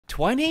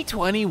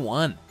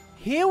2021.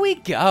 Here we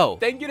go.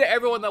 Thank you to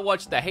everyone that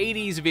watched the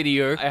Hades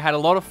video. I had a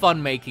lot of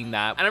fun making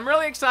that. And I'm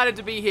really excited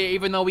to be here,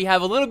 even though we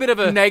have a little bit of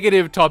a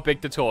negative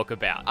topic to talk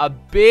about. A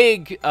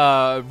big,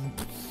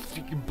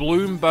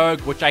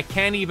 Bloomberg, which I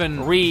can't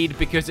even read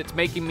because it's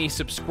making me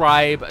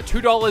subscribe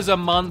 $2 a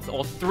month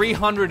or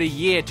 $300 a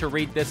year to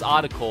read this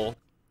article.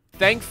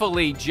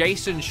 Thankfully,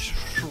 Jason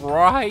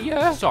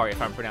Schreier, sorry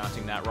if I'm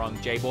pronouncing that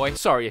wrong, J-Boy.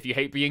 Sorry if you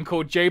hate being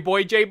called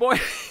J-Boy,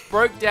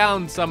 broke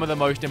down some of the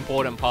most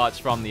important parts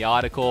from the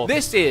article.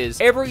 This is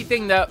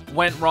everything that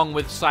went wrong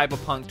with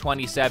Cyberpunk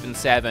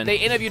 2077. They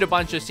interviewed a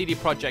bunch of CD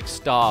Projekt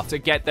staff to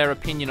get their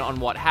opinion on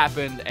what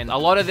happened, and a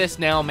lot of this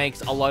now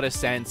makes a lot of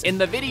sense. In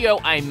the video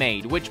I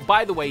made, which,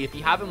 by the way, if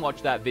you haven't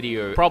watched that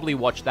video, probably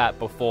watched that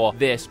before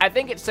this, I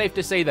think it's safe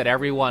to say that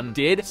everyone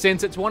did,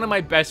 since it's one of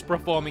my best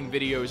performing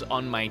videos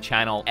on my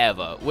channel ever,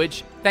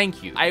 which,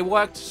 thank you. I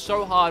worked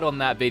so hard on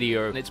that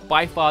video, and it's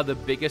by far the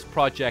biggest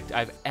project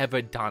I've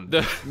ever done.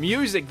 The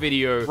music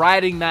video,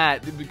 writing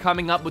that,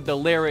 coming up with the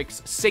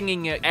lyrics,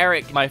 singing it.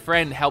 Eric, my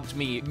friend, helped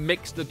me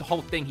mix the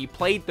whole thing. He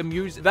played the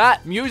music.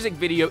 That music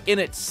video in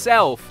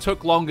itself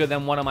took longer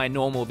than one of my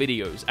normal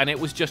videos, and it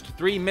was just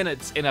 3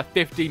 minutes in a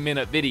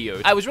 50-minute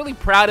video. I was really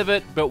proud of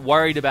it, but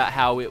worried about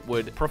how it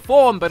would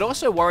perform, but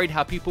also worried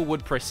how people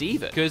would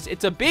perceive it, because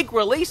it's a big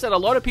release that a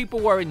lot of people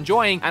were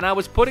enjoying, and I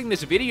was putting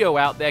this video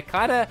out there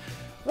kinda,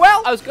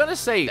 well, I was gonna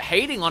say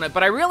hating on it,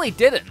 but I really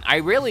didn't. I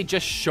really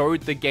just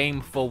showed the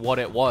game for what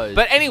it was.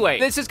 But anyway,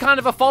 this is kind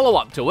of a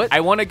follow-up to it. I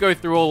want to go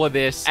through all of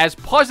this as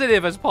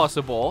positive as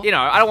possible. You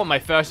know, I don't want my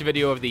first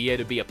video of the year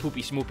to be a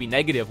poopy smoopy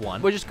negative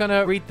one. We're just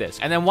gonna read this.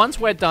 And then once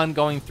we're done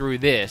going through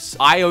this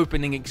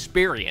eye-opening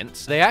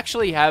experience, they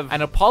actually have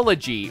an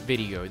apology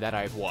video that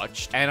I've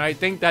watched. And I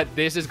think that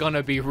this is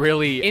gonna be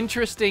really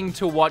interesting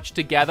to watch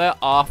together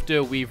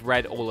after we've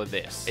read all of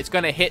this. It's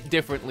gonna hit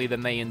differently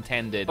than they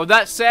intended. With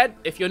that said,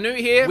 if you're new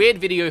here, weird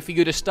video for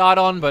you to start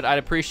on, but I'd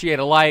appreciate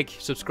a like,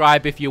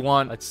 subscribe if you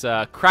want. Let's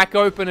crack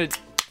open it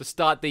to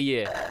start the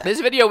year. This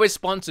video is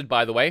sponsored,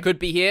 by the way. Could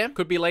be here,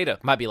 could be later,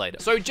 might be later.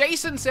 So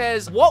Jason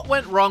says, what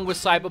went wrong with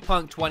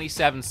Cyberpunk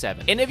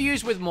 2077?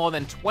 Interviews with more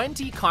than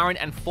 20 current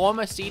and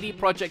former CD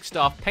Projekt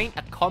staff paint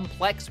a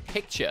complex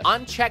picture.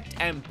 Unchecked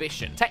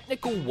ambition,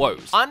 technical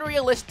woes,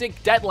 unrealistic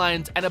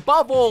deadlines, and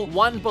above all,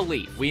 one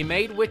belief. We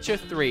made Witcher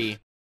 3.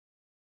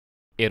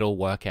 It'll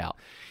work out.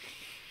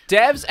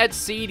 Devs at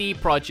CD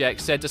Projekt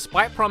said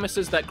despite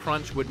promises that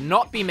crunch would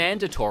not be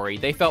mandatory,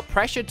 they felt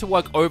pressured to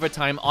work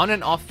overtime on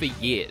and off for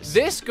years.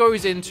 This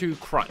goes into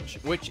crunch,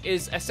 which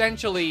is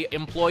essentially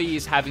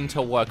employees having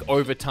to work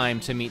overtime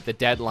to meet the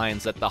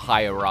deadlines that the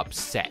higher-ups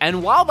set.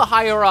 And while the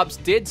higher-ups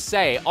did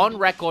say on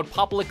record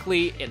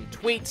publicly in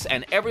tweets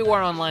and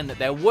everywhere online that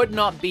there would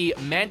not be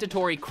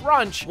mandatory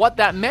crunch, what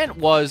that meant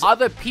was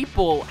other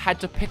people had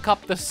to pick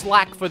up the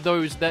slack for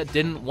those that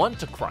didn't want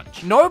to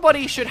crunch.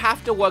 Nobody should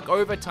have to work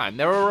overtime.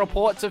 There are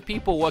reports of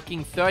people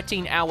working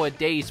 13-hour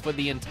days for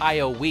the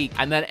entire week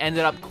and then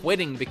ended up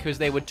quitting because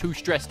they were too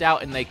stressed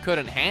out and they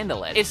couldn't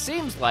handle it. It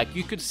seems like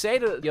you could say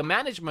to your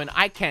management,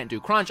 I can't do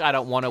crunch, I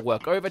don't want to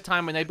work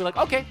overtime, and they'd be like,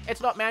 okay,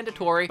 it's not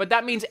mandatory, but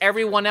that means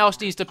everyone else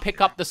needs to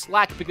pick up the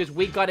slack because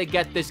we gotta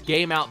get this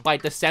game out by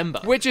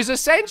December, which is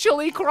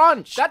essentially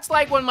crunch. That's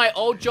like when my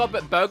old job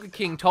at Burger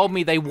King told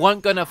me they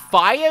weren't gonna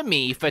fire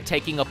me for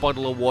taking a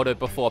bottle of water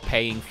before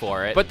paying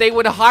for it, but they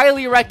would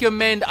highly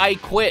recommend I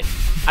quit.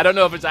 I don't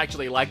know if it's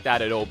actually like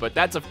that at all, but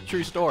that's a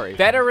true story.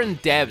 Veteran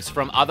devs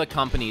from other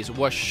companies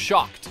were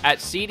shocked at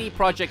CD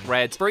Projekt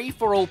Red's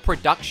free-for-all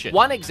production.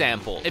 One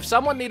example, if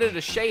someone needed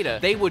a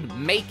shader, they would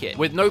make it,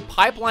 with no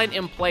pipeline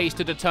in place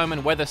to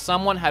determine whether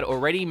someone had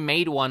already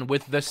made one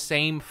with the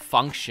same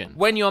function.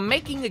 When you're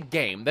making a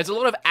game, there's a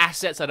lot of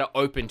assets that are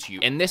open to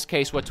you. In this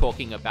case, we're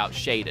talking about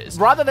shaders.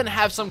 Rather than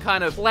have some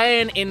kind of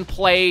plan in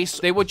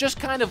place, they were just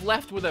kind of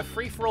left with a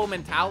free-for-all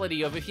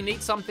mentality of if you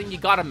need something, you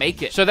gotta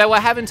make it. So they were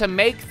having to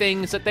make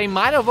things that they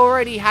might have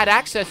already had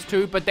access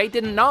to, but they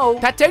didn't know.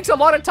 That takes a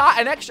lot of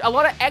time, a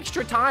lot of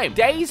extra time.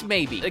 Days,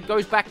 maybe. It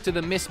goes back to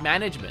the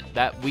mismanagement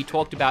that we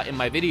talked about in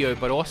my video,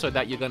 but also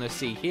that you're gonna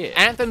see here.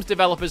 Anthem's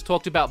developers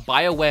talked about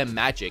BioWare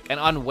magic, an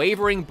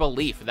unwavering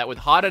belief that with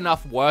hard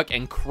enough work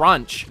and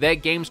crunch, their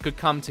games could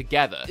come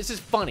together. This is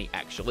funny,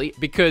 actually,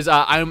 because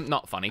I'm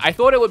not funny. I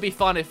thought it would be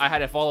fun if I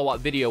had a follow-up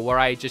video where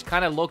I just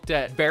kind of looked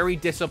at very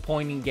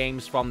disappointing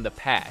games from the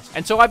past.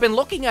 And so I've been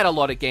looking at a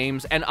lot of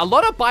games, and a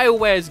lot of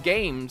BioWare's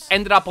games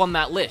ended up on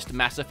that list.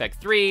 Mass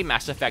Effect 3,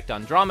 Mass Effect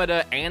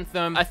Andromeda,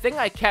 Anthem. A thing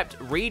I kept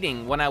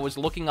reading when I was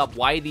looking up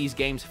why these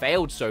games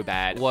failed so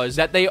bad was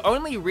that they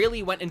only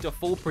really went into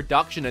full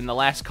production in the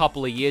last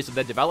couple of years of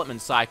their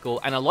development cycle,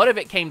 and a lot of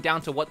it came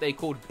down to what they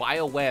called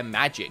BioWare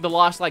magic. The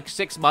last like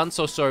 6 months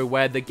or so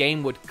where the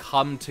game would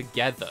come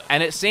together.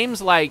 And it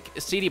seems like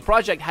CD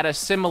Projekt had a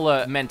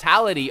similar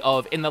mentality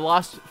of in the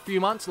last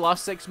few months,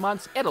 last 6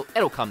 months,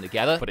 it'll come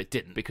together, but it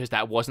didn't because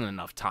that wasn't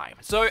enough time.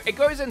 So it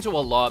goes into a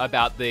lot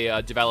about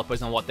the developers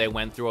and what they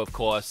went through of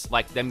course,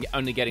 like them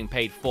only getting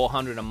paid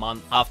 $400 a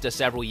month. After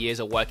several years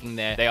of working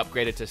there, they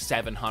upgraded to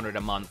 $700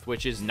 a month,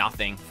 which is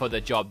nothing for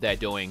the job they're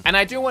doing. And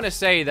I do want to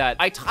say that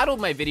I titled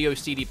my video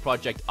CD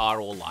Projekt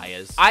Are All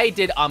Liars. I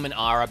did and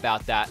ah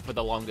about that for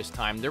the longest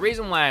time. The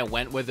reason why I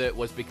went with it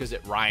was because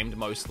it rhymed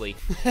mostly.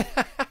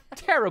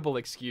 Terrible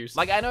excuse.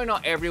 Like, I know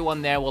not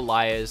everyone there were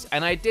liars,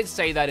 and I did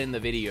say that in the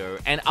video,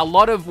 and a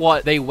lot of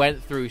what they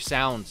went through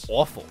sounds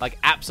awful, like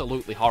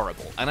absolutely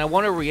horrible. And I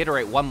want to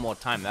reiterate one more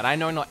time that I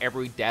know not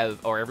every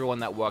dev or everyone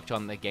that worked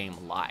on the game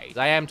lied.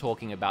 I am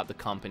talking about the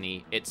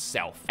company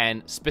itself,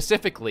 and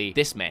specifically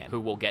this man, who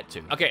we'll get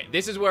to. Okay,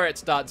 this is where it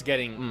starts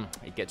getting,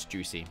 it gets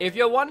juicy. If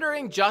you're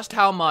wondering just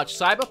how much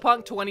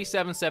Cyberpunk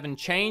 2077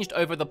 changed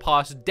over the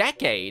past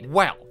decade,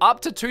 well, up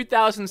to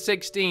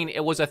 2016,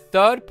 it was a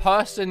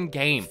third-person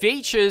game.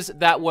 Features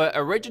that were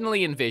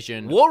originally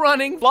envisioned, wall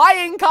running,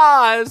 flying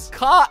cars,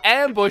 car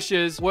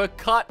ambushes were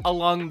cut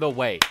along the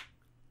way.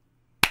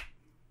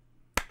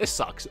 This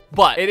sucks,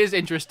 but it is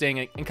interesting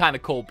and kind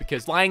of cool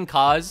because flying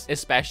cars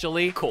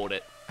especially called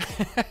it.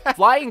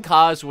 Flying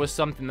cars was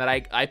something that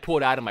I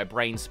pulled out of my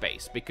brain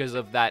space because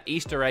of that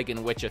Easter egg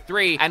in Witcher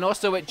 3, and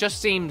also it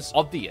just seems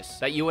obvious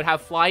that you would have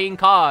flying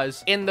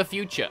cars in the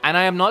future, and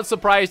I am not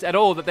surprised at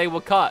all that they were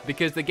cut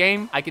because the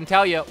game, I can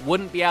tell you,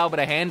 wouldn't be able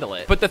to handle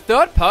it. But the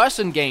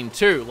third-person game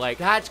too, like,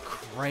 that's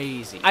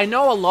crazy. I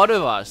know a lot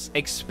of us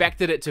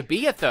expected it to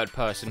be a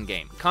third-person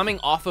game. Coming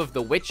off of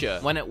The Witcher,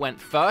 when it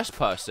went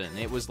first-person,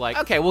 it was like,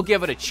 okay, we'll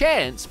give it a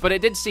chance, but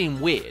it did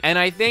seem weird. And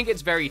I think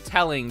it's very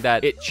telling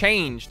that it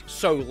changed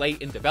so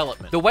late in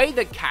development. The way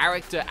the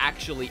character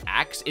actually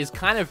acts is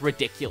kind of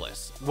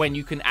ridiculous when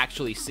you can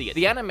actually see it.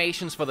 The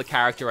animations for the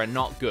character are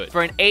not good.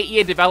 For an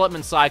 8-year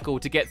development cycle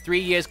to get 3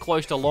 years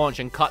close to launch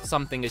and cut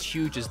something as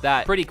huge as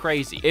that, pretty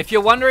crazy. If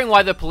you're wondering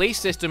why the police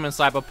system in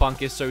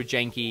Cyberpunk is so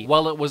janky,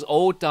 well, it was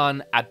all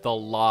done at the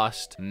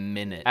last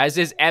minute, as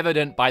is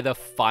evident by the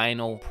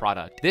final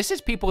product. This is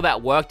people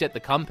that worked at the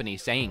company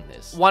saying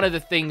this. One of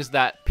the things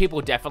that people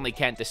definitely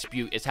can't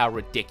dispute is how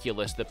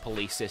ridiculous the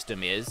police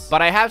system is,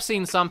 but I have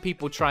seen some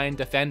people try and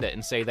defend it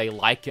and say they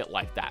like it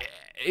like that.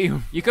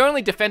 You can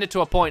only defend it to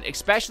a point,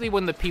 especially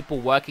when the people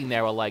working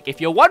there are like, if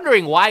you're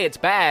wondering why it's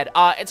bad,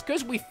 it's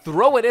because we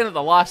throw it in at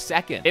the last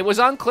second. It was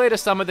unclear to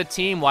some of the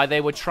team why they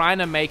were trying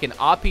to make an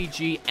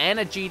RPG and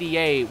a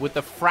GTA with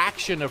a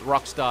fraction of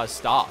Rockstar's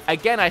staff.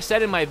 Again, I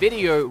said in my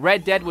video,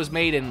 Red Dead was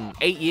made in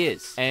 8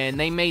 years, and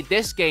they made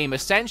this game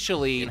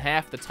essentially in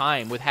half the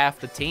time with half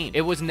the team.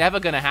 It was never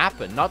gonna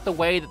happen, not the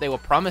way that they were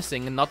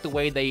promising and not the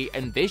way they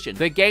envisioned.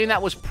 The game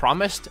that was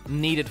promised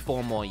needed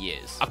 4 more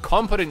years. A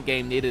competent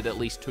game needed at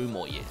least 2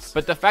 more years.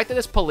 But the fact that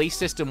this police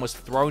system was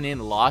thrown in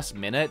last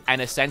minute and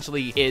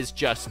essentially is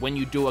just when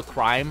you do a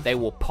crime, they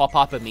will pop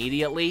up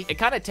immediately, it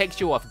kind of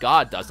takes you off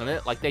guard, doesn't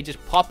it? Like, they just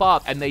pop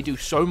up and they do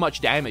so much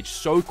damage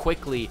so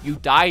quickly, you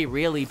die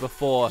really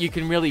before you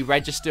can really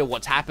register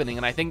what's happening,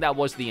 and I think that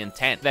was the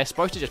intent. They're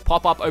supposed to just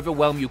pop up,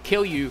 overwhelm you,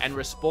 kill you, and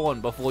respawn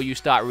before you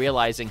start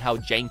realizing how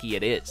janky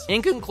it is.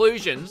 In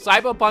conclusion,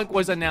 Cyberpunk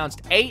was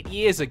announced 8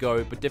 years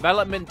ago, but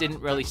development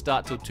didn't really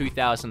start till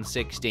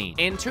 2016.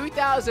 In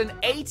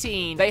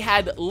 2018, they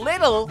had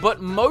little, but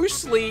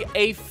mostly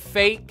a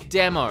fake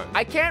demo.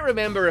 I can't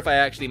remember if I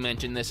actually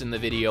mentioned this in the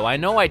video. I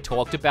know I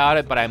talked about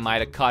it, but I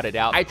might have cut it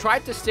out. I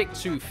tried to stick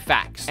to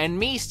facts, and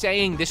me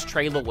saying this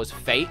trailer was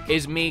fake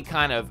is me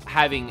kind of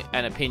having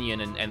an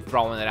opinion and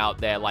throwing it out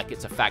there like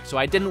it's a fact. So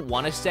I didn't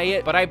want to say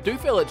it, but I do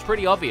feel it's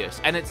pretty obvious,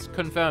 and it's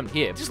confirmed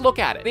here. Just look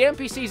at it. The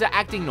NPCs are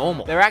acting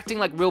normal. They're acting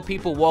like real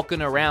people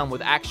walking around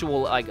with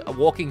actual, like,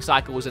 walking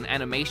cycles and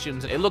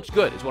animations. It looks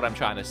good, is what I'm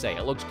trying to say.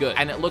 It looks good,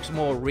 and it looks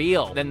more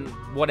real than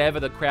whatever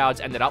the crowds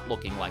ended up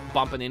looking like,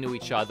 bumping into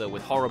each other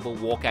with horrible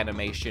walk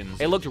animations.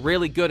 It looked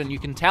really good, and you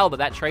can tell that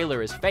that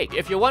trailer is fake.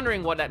 If you're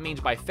wondering what that means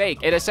by fake,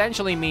 it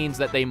essentially means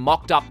that they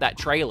mocked up that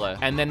trailer,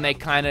 and then they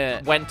kind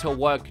of went to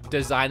work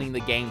designing the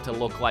game to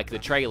look like the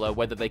trailer,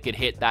 whether they could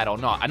hit that or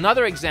not.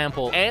 Another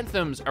example,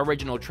 Anthem's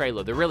original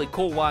trailer, the really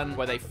cool one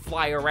where they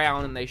fly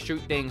around and they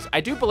shoot things,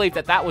 I do believe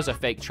that that was a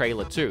fake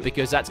trailer too,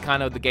 because that's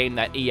kind of the game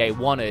that EA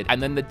wanted,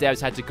 and then the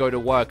devs had to go to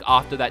work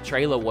after that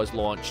trailer was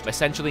launched,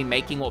 essentially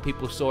making what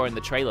people saw in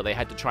the trailer. They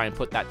had to try and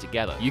put that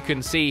together. You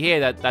can see here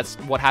that that's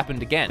what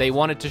happened again. They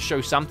wanted to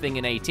show something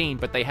in 18,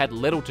 but they had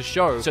little to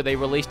show, so they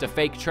released a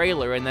fake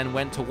trailer and then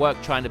went to work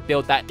trying to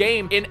build that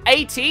game in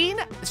 18?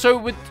 So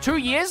with 2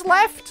 years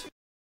left?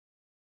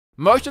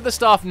 Most of the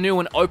staff knew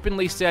and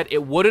openly said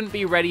it wouldn't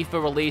be ready for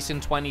release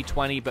in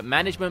 2020, but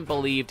management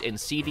believed in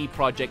CD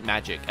Projekt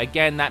magic.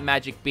 Again, that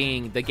magic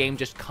being the game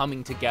just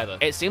coming together.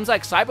 It seems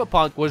like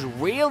Cyberpunk was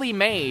really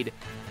made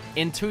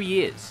in 2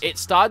 years. It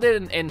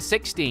started in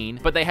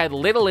 16, but they had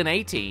little in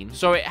 18,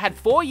 so it had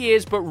 4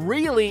 years, but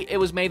really it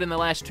was made in the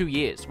last 2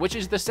 years, which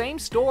is the same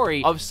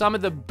story of some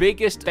of the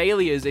biggest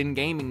failures in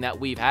gaming that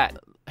we've had.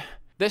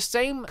 The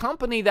same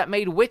company that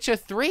made Witcher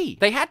 3.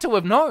 They had to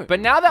have known. But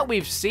now that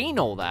we've seen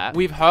all that,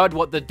 we've heard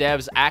what the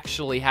devs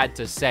actually had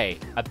to say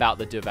about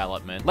the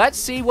development. Let's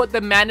see what the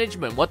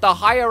management, what the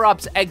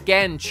higher-ups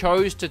again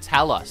chose to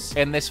tell us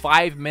in this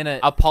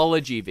 5-minute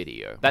apology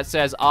video that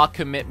says our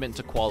commitment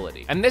to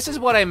quality. And this is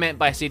what I meant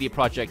by CD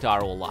Projekt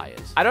are all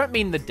liars. I don't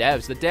mean the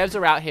devs. The devs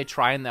are out here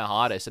trying their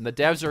hardest, and the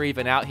devs are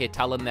even out here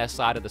telling their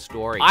side of the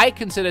story. I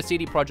consider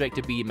CD Projekt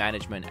to be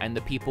management and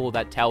the people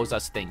that tells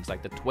us things,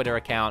 like the Twitter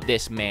account,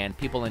 this man,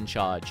 people in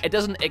charge. It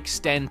doesn't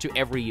extend to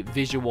every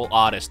visual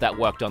artist that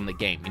worked on the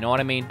game. You know what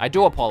I mean? I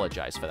do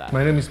apologize for that.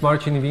 My name is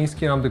Marcin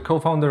Iwiński and I'm the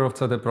co-founder of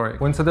CD Projekt.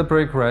 When CD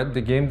Projekt Red,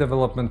 the game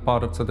development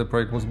part of CD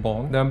Projekt, was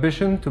born, the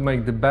ambition to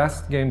make the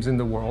best games in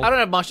the world. I don't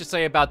have much to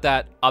say about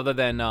that other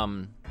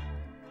than,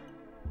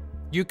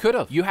 you could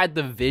have. You had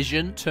the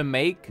vision to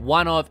make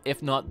one of,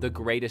 if not the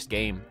greatest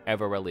game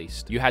ever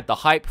released. You had the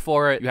hype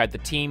for it, you had the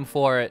team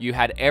for it, you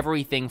had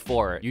everything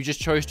for it. You just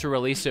chose to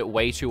release it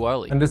way too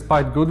early. And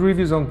despite good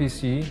reviews on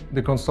PC,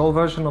 the console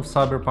version of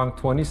Cyberpunk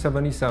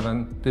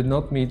 2077 did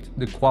not meet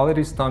the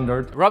quality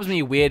standard. It rubs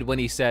me weird when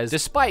he says,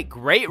 despite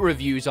great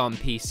reviews on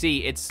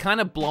PC, it's kind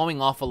of blowing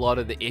off a lot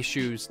of the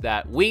issues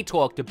that we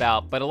talked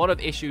about, but a lot of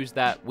issues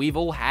that we've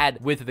all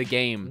had with the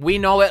game. We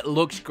know it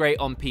looks great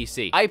on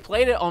PC. I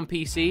played it on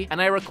PC,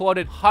 and I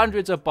recorded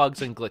hundreds of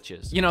bugs and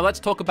glitches. You know, let's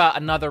talk about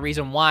another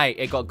reason why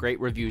it got great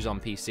reviews on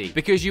PC.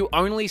 Because you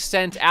only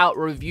sent out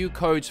review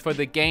codes for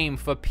the game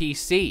for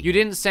PC. You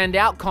didn't send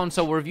out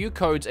console review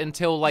codes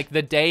until like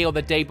the day or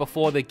the day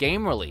before the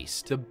game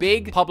released. The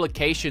big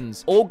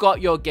publications all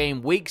got your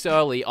game weeks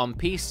early on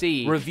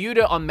PC, reviewed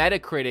it on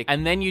Metacritic,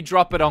 and then you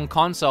drop it on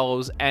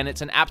consoles and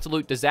it's an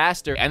absolute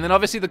disaster. And then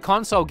obviously the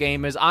console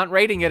gamers aren't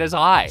rating it as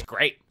high. It's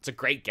great. It's a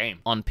great game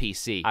on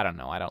PC. I don't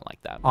know. I don't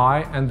like that. I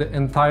and the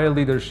entire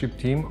leadership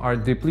team are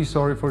deeply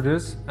sorry for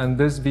this, and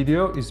this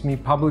video is me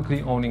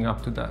publicly owning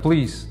up to that.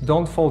 Please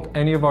don't fault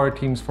any of our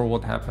teams for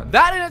what happened.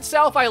 That in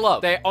itself I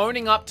love. They're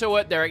owning up to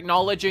it. They're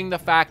acknowledging the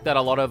fact that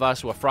a lot of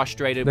us were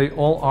frustrated. They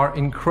all are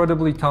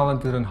incredibly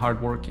talented and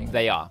hardworking.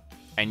 They are.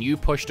 And you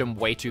pushed them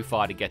way too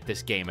far to get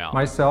this game out.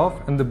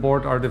 Myself and the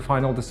board are the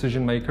final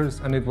decision makers,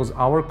 and it was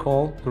our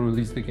call to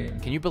release the game.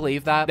 Can you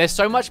believe that? There's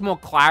so much more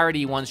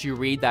clarity once you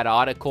read that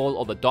article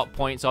or the dot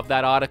points of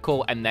that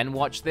article and then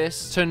watch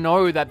this to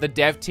know that the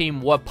dev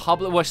team were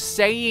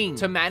saying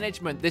to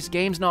management, this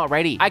game's not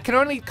ready. I can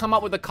only come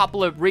up with a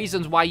couple of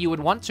reasons why you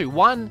would want to.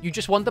 One, you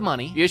just want the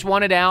money. You just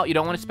want it out. You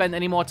don't want to spend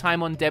any more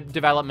time on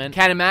development.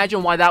 Can't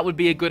imagine why that would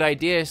be a good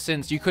idea,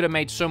 since you could have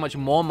made so much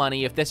more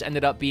money if this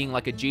ended up being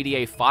like a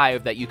GTA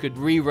 5 that you could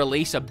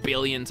re-release 1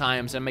 billion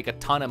times and make a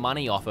ton of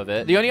money off of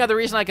it. The only other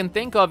reason I can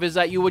think of is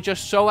that you were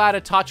just so out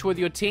of touch with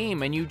your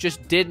team and you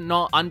just did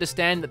not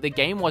understand that the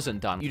game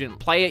wasn't done. You didn't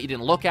play it, you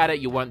didn't look at it,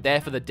 you weren't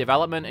there for the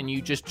development, and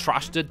you just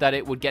trusted that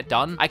it would get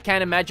done. I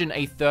can't imagine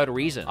a third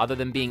reason other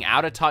than being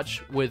out of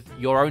touch with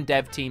your own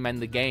dev team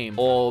and the game,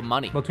 or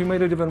money. But we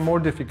made it even more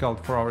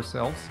difficult for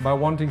ourselves by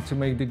wanting to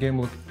make the game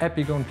look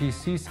epic on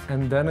PCs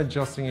and then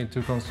adjusting it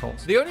to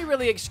consoles. The only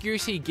really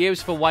excuse he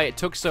gives for why it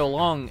took so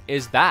long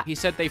is that he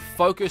said they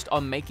focused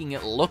on making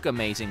it look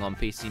amazing on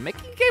PC.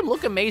 Making a game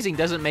look amazing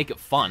doesn't make it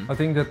fun. I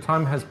think that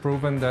time has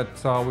proven that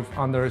we've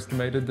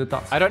underestimated the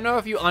task. I don't know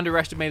if you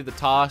underestimated the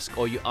task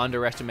or you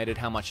underestimated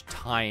how much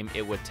time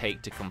it would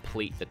take to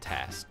complete the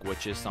task,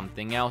 which is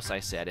something else I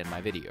said in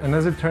my video. And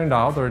as it turned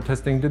out, our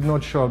testing did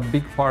not show a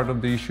big part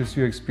of the issues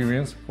you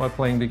experienced while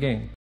playing the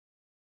game.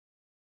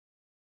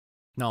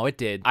 No, it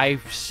did. I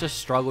just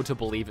struggled to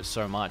believe it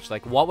so much.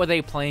 Like, what were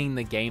they playing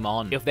the game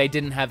on if they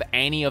didn't have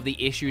any of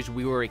the issues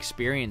we were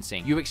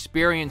experiencing? You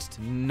experienced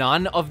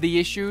none of the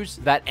issues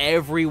that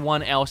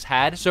everyone else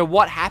had. So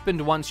what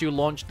happened once you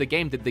launched the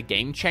game? Did the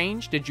game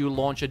change? Did you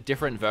launch a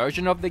different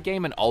version of the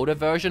game, an older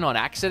version on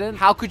accident?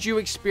 How could you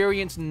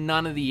experience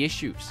none of the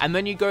issues? And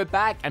then you go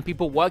back and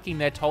people working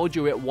there told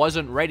you it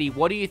wasn't ready.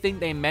 What do you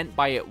think they meant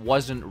by it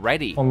wasn't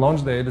ready? On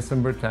launch day,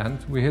 December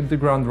 10th, we hit the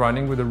ground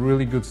running with a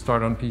really good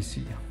start on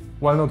PC.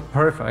 While not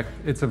perfect,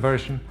 it's a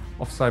version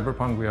of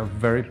Cyberpunk we are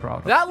very proud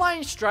of. That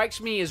line strikes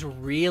me as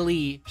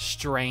really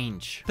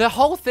strange. The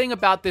whole thing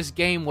about this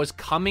game was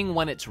coming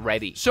when it's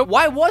ready. So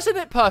why wasn't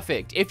it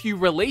perfect if you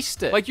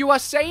released it? Like you are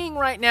saying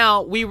right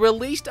now, we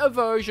released a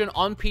version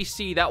on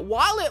PC that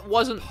while it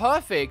wasn't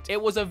perfect,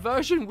 it was a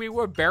version we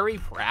were very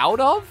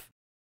proud of?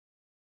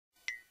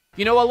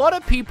 You know, a lot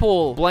of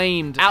people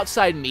blamed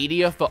outside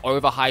media for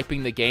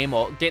overhyping the game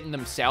or getting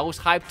themselves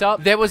hyped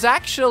up. There was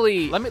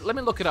actually, let me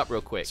look it up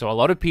real quick. So a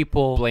lot of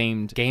people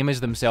blamed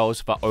gamers themselves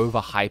for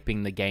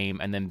overhyping the game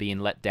and then being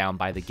let down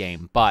by the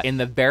game. But in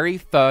the very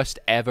first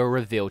ever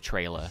reveal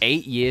trailer,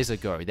 8 years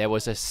ago, there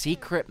was a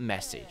secret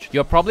message.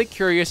 You're probably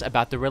curious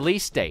about the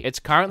release date. It's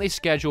currently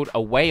scheduled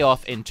a way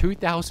off in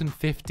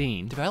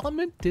 2015.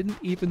 Development didn't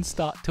even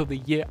start till the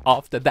year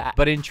after that.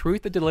 But in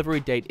truth, the delivery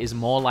date is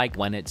more like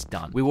when it's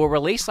done. We will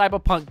release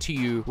Cyberpunk to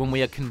you when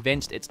we are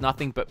convinced it's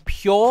nothing but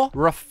pure,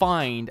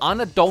 refined,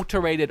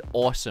 unadulterated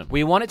awesome.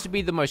 We want it to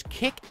be the most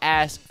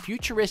kick-ass,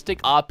 futuristic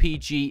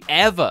RPG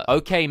ever.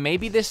 Okay,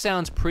 maybe this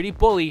sounds pretty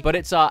bully, but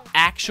it's our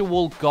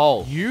actual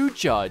goal. You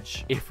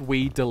judge if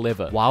we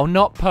deliver. While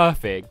not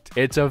perfect,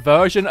 it's a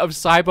version of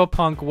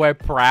Cyberpunk we're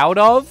proud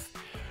of.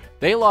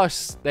 They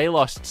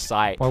lost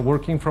sight. While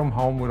working from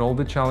home with all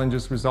the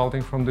challenges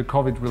resulting from the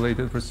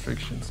COVID-related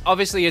restrictions.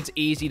 Obviously, it's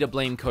easy to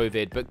blame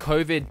COVID, but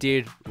COVID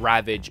did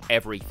ravage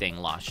everything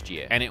last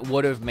year, and it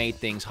would have made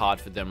things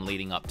hard for them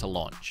leading up to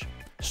launch.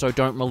 So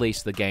don't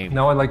release the game.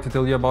 Now I'd like to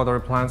tell you about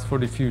our plans for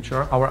the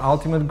future. Our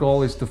ultimate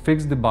goal is to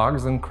fix the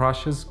bugs and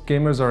crashes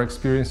gamers are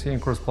experiencing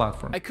across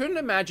platforms. I couldn't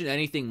imagine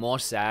anything more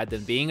sad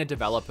than being a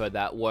developer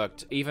that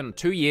worked even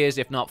 2 years,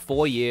 if not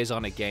 4 years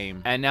on a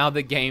game, and now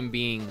the game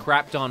being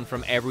crapped on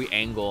from every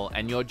angle,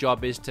 and your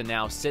job is to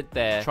now sit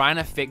there trying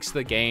to fix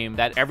the game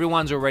that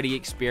everyone's already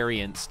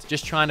experienced,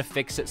 just trying to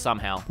fix it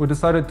somehow. We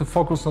decided to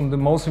focus on the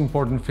most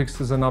important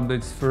fixes and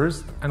updates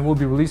first, and we'll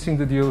be releasing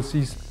the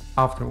DLCs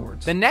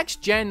afterwards. The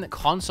next gen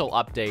console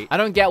update, I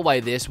don't get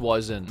why this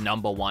wasn't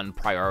 #1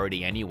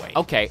 priority anyway.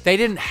 Okay, they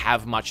didn't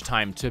have much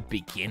time to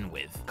begin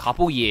with.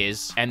 Couple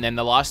years, and then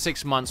the last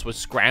 6 months was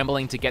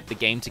scrambling to get the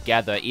game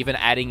together, even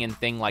adding in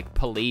thing like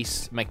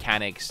police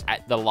mechanics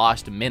at the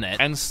last minute.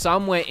 And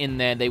somewhere in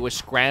there, they were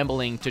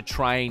scrambling to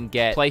try and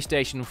get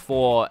PlayStation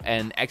 4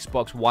 and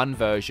Xbox One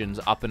versions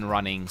up and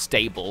running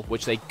stable,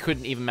 which they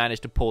couldn't even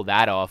manage to pull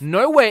that off.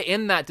 Nowhere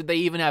in that did they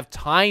even have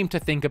time to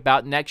think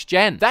about next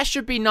gen. That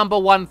should be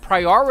 #1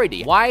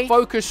 priority. Why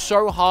focus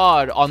so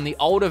hard on the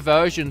older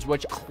versions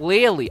which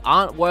clearly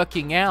aren't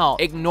working out?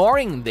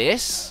 Ignoring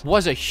this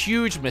was a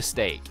huge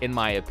mistake in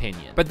my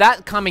opinion. But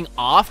that coming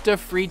after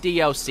free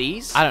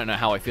DLCs, I don't know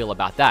how I feel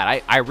about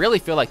that. I really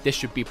feel like this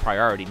should be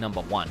priority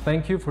 #1.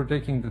 Thank you for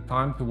taking the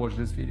time to watch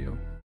this video.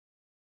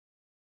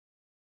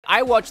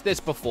 I watched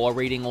this before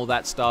reading all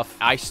that stuff.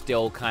 I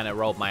still kind of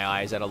rolled my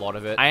eyes at a lot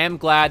of it. I am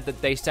glad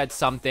that they said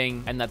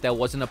something and that there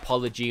was an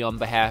apology on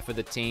behalf of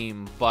the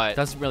team, but it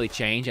doesn't really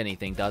change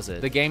anything, does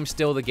it? The game's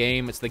still the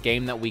game. It's the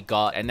game that we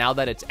got, and now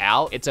that it's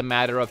out, it's a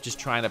matter of just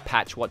trying to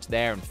patch what's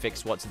there and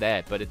fix what's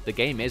there, but the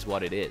game is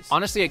what it is.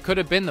 Honestly, it could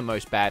have been the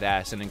most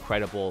badass and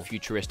incredible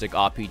futuristic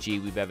RPG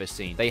we've ever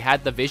seen. They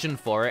had the vision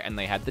for it, and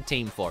they had the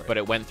team for it, but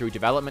it went through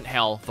development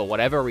hell for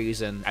whatever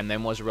reason, and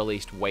then was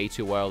released way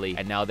too early,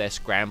 and now they're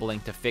scrambling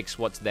to fix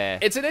what's there.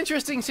 It's an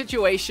interesting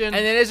situation,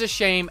 and it is a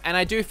shame, and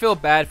I do feel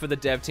bad for the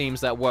dev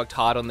teams that worked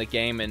hard on the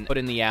game and put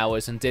in the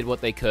hours and did what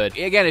they could.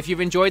 Again, if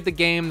you've enjoyed the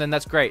game, then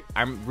that's great.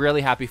 I'm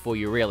really happy for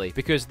you, really,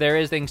 because there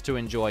is things to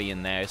enjoy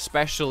in there,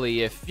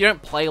 especially if you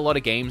don't play a lot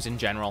of games in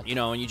general, you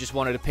know, and you just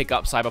wanted to pick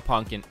up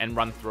Cyberpunk and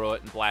run through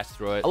it and blast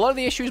through it. A lot of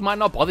the issues might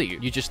not bother you.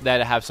 You're just there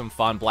to have some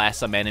fun, blast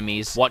some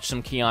enemies, watch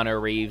some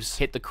Keanu Reeves,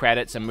 hit the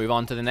credits, and move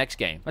on to the next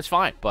game. That's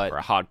fine, but for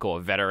a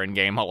hardcore veteran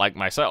gamer like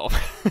myself,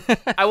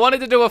 I wanted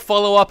to do a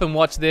follow-up and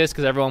watch this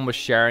because everyone was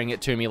sharing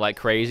it to me like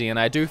crazy, and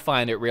I do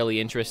find it really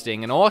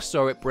interesting, and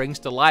also it brings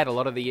to light a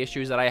lot of the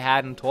issues that I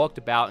hadn't talked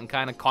about and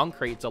kind of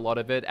concretes a lot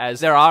of it, as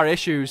there are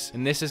issues,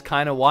 and this is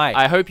kind of why.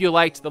 I hope you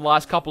liked the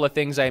last couple of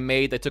things I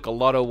made. They took a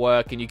lot of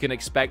work, and you can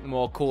expect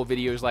more cool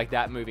videos like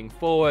that moving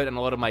forward, and a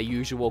lot of my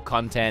usual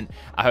content.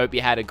 I hope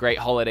you had a great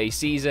holiday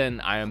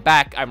season. I am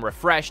back, I'm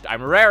refreshed,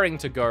 I'm raring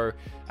to go.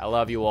 I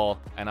love you all,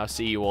 and I'll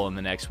see you all in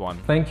the next one.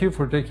 Thank you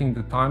for taking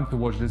the time to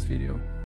watch this video.